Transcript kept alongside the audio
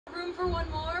room for one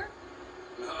more?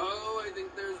 No, I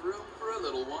think there's room for a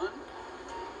little one.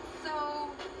 So,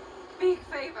 big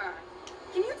favor.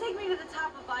 Can you take me to the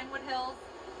top of Vinewood Hills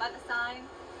by the sign?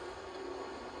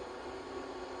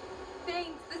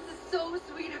 Thanks, this is so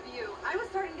sweet of you. I was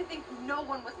starting to think no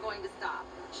one was going to stop.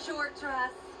 Short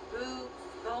dress, boots,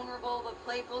 vulnerable but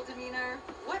playful demeanor.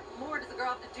 What more does a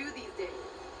girl have to do these days?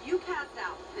 You cast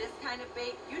out this kind of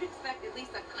bait, you'd expect at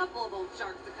least a couple of old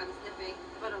sharks to come sniffing,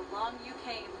 but along you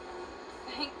came.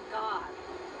 Thank God.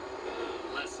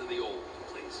 Less of the old,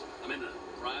 please. I'm in the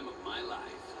prime of my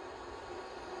life.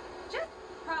 Just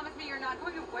promise me you're not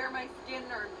going to wear my skin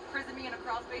or imprison me in a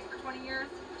crawl space for 20 years.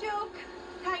 Joke.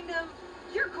 Kind of.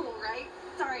 You're cool, right?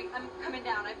 Sorry, I'm coming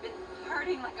down. I've been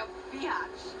partying like a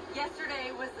biatch.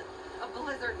 Yesterday was a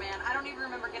blizzard, man. I don't even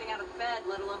remember getting out of bed,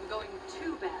 let alone going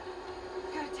to bed.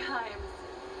 Good times.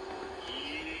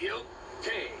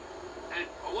 Okay. And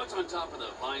what's on top of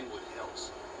the Vinewood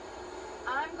Hills?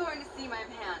 I'm going to see my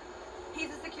man.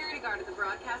 He's a security guard at the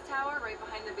broadcast tower right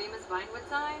behind the famous Vinewood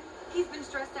sign. He's been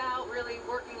stressed out, really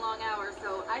working long hours,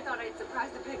 so I thought I'd surprise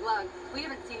the big lug. We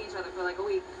haven't seen each other for like a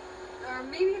week. Or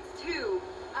maybe it's 2.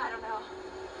 I don't know.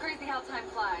 Crazy how time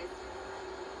flies.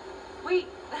 Wait,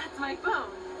 that's my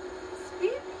phone.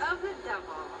 Speak of the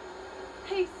devil.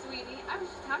 Hey, sweetie, I was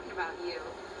just talking about you.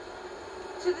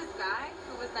 To this guy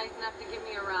who was nice enough to give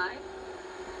me a ride.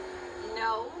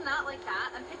 No, not like that.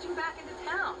 I'm pitching back into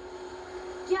town.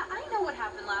 Yeah, I know what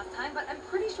happened last time, but I'm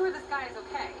pretty sure this guy is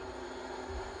okay.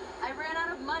 I ran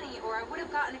out of money, or I would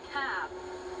have gotten a cab.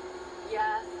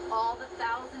 Yes, all the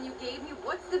 $1,000 you gave me,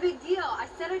 what's the big deal? I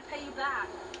said I'd pay you back.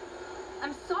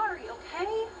 I'm sorry,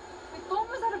 okay? My phone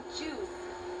was out of juice.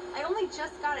 I only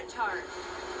just got it charged.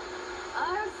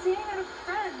 I was staying at a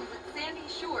friend's at Sandy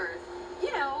Shores.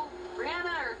 You know,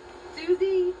 Brianna or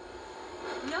Susie.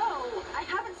 No, I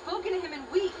haven't spoken to him in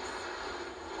weeks.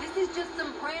 This is just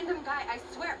some random guy, I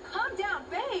swear. Calm down,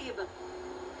 babe.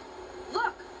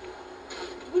 Look,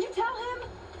 would you tell him?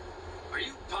 Are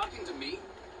you talking to me?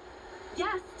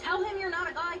 Yes, tell him you're not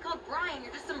a guy called Brian.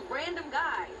 You're just some random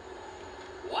guy.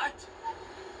 What?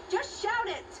 Just shout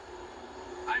it.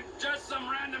 I'm just some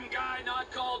random guy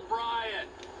not called Brian.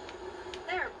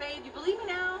 There, babe, you believe me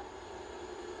now?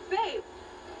 Babe!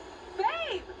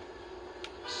 Babe!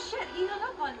 Shit, he hung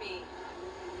up on me.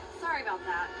 Sorry about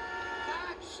that.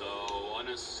 So, on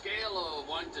a scale of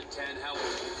 1 to 10, how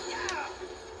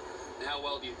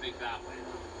well do you think that went?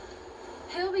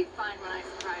 He'll be fine when I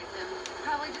surprise him.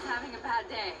 Probably just having a bad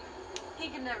day. He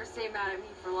can never stay mad at me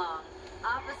for long.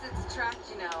 Opposites attract,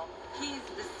 you know. He's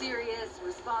the serious,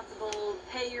 responsible,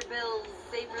 pay your bills,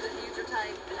 save for the future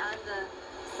type, and I'm the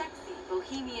sexy,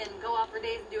 bohemian, go out for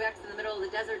days and do X in the middle of the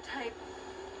desert type.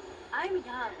 I'm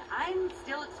young. I'm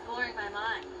still exploring my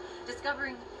mind,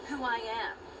 discovering who I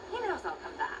am. He knows I'll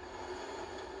come back.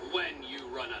 When you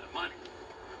run out of money.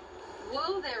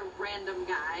 Whoa there, random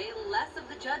guy. Less of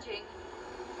the judging.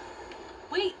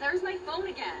 Wait, there's my phone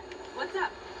again. What's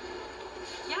up?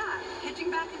 Yeah, hitching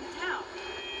back into town.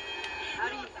 How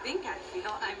do you think I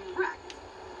feel? I'm wrecked.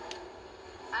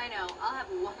 I know, I'll have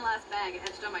one last bag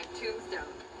etched on my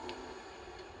tombstone.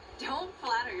 Don't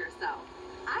flatter yourself.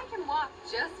 I can walk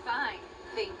just fine,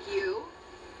 thank you.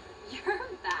 You're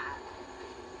bad.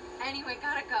 Anyway,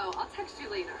 gotta go. I'll text you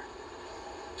later.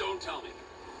 Don't tell me.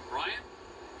 Brian?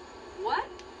 What?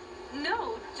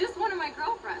 No, just one of my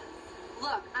girlfriends.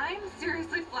 Look, I'm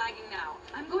seriously flagging now.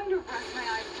 I'm going to rest my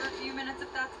eyes for a few minutes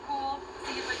if that's cool.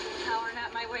 See if I can power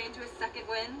nap my way into a second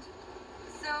wind.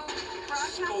 So,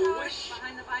 broadcast house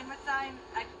behind the Vinewood sign.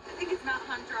 I think it's Mount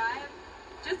Hunt Drive.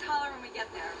 Just holler when we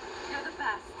get there. You're the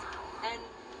best. And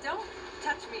don't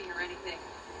touch me or anything,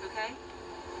 okay?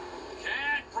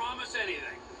 Can't promise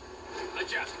anything.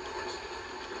 Adjust, of course.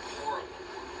 You're horrible.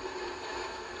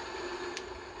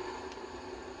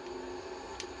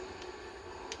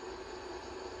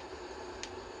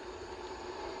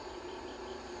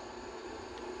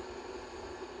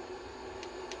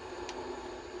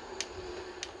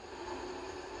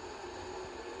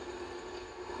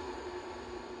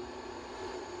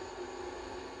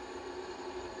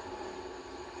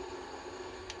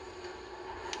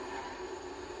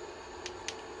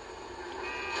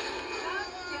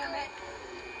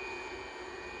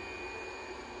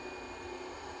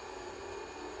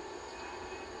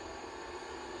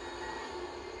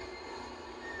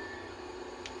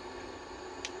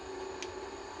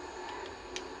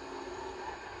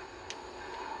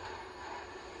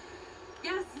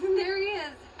 Yes, there he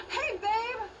is. Hey,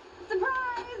 babe!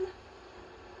 Surprise!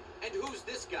 And who's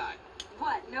this guy?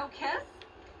 What, no kiss?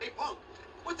 Hey, punk,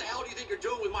 what the hell do you think you're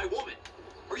doing with my woman?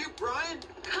 Are you Brian?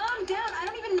 Calm down, I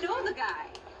don't even know the guy.